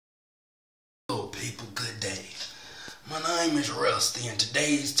Hello people, good day. My name is Rusty and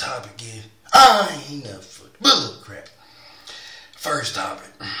today's topic is I ain't up for bull crap. First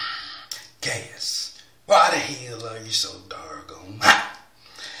topic, gas. Why the hell are you so doggone high?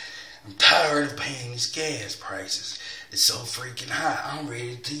 I'm tired of paying these gas prices. It's so freaking hot. I'm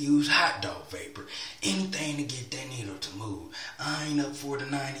ready to use hot dog vapor. Anything to get that needle to move. I ain't up for the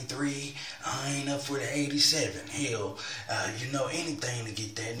 93. I ain't up for the 87. Hell, anything to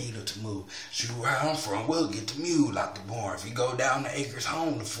get that needle to move. Shoot, where I'm from, we'll get the mule out the barn. If you go down to Acres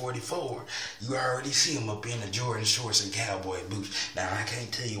Home to 44, you already see them up in the Jordan shorts and cowboy boots. Now, I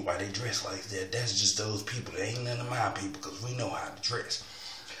can't tell you why they dress like that. That's just those people. They ain't none of my people because we know how to dress.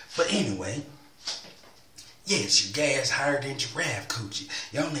 But anyway, yes, your gas higher than giraffe coochie.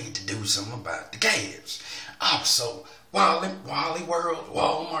 Y'all need to do something about the gas. Also, Wally World,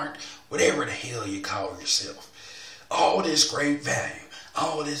 Walmart, whatever the hell you call yourself. All this great value,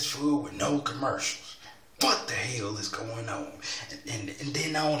 all this food with no commercials. What the hell is going on? And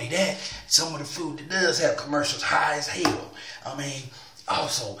then not only that, some of the food that does have commercials high as hell.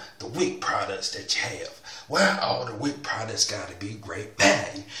 Also, the WIC products that you have. Why all the WIC products gotta be great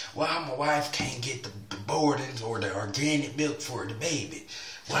value? Why my wife can't get the Borden's or the organic milk for the baby?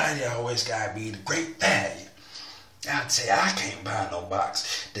 Why they always gotta be the great value? I'd say I can't buy no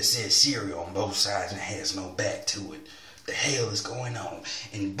box that says cereal on both sides and has no back to it. The hell is going on?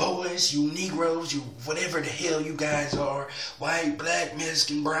 And boys, you Negroes, you whatever the hell you guys are, white, black,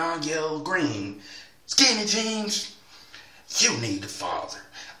 Mexican, brown, yellow, green, skinny jeans, you need a father.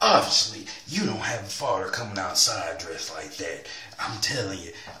 Obviously, you don't have a father coming outside dressed like that. I'm telling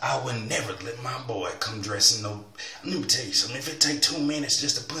you, I would never let my boy come dressing no... Let me tell you something. If it take 2 minutes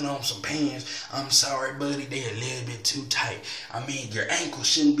just to put on some pants, I'm sorry, buddy, they're a little bit too tight. Your ankle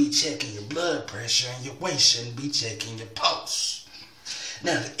shouldn't be checking your blood pressure and your waist shouldn't be checking your pulse.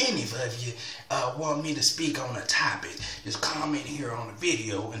 Now, if any of you want me to speak on a topic, just comment here on the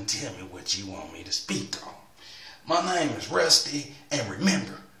video and tell me what you want me to speak on. My name is Rusty, and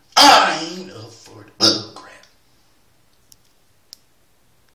remember, I ain't